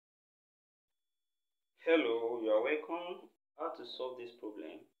Hello, you are welcome. How to solve this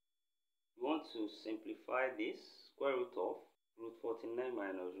problem? We want to simplify this square root of root 49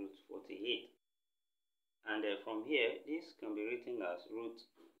 minus root 48. And from here, this can be written as root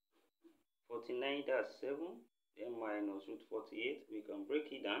 49, that's 7, then minus root 48. We can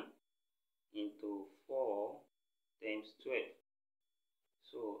break it down into 4 times 12.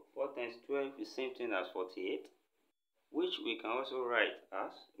 So 4 times 12 is same thing as 48, which we can also write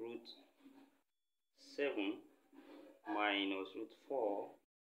as root 7 minus root 4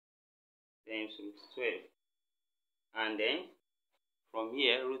 times root 12. And then from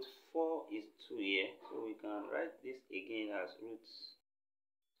here, root 4 is 2 here, so we can write this again as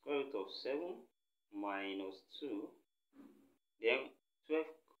square root of 7 minus 2. Then 12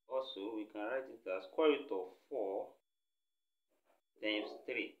 also, we can write it as square root of 4 times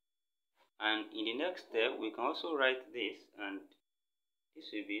 3. And in the next step, we can also write this, and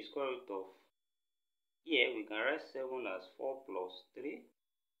this will be square root of, here we can write 7 as 4 plus 3,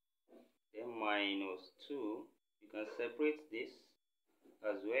 then minus 2. We can separate this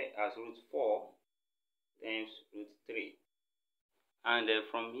as well as root 4 times root 3. And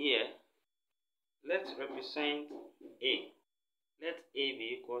from here, let's represent a. Let a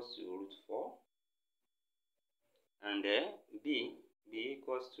be equals to root 4, and b be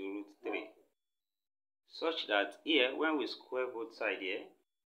equals to root 3, such that here, when we square both sides here,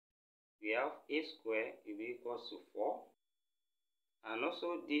 we have a square will be equals to 4, and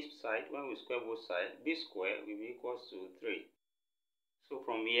also this side, when we square both sides, b square will be equals to 3. So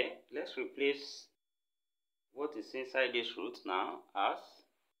from here, let's replace what is inside this root now as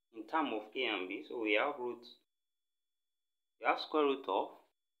in terms of a and b. So we have square root of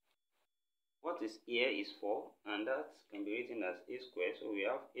what is here is 4, and that can be written as a square. So we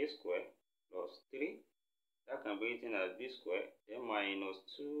have a square plus 3, that can be written as b square, then minus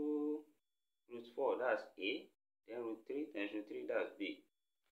 2 root 4, that's a, then root 3 times root 3, that's b.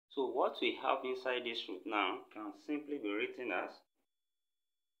 So what we have inside this root now can simply be written as,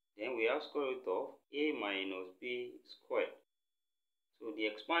 then we have square root of a minus b squared. So the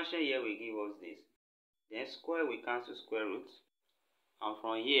expansion here will give us this. Then square, we cancel square roots. And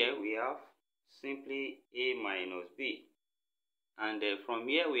from here, we have simply a minus b. And from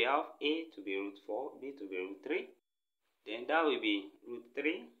here, we have a to be root 4, b to be root 3. Then that will be root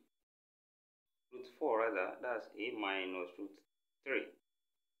 4 rather, that's a minus root 3.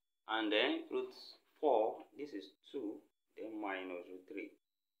 And then root 4, this is 2, then minus root 3.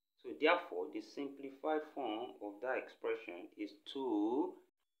 So therefore, the simplified form of that expression is 2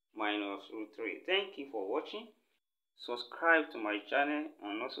 minus root 3. Thank you for watching. Subscribe to my channel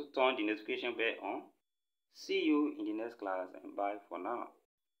and also turn the notification bell on. See you in the next class, and bye for now.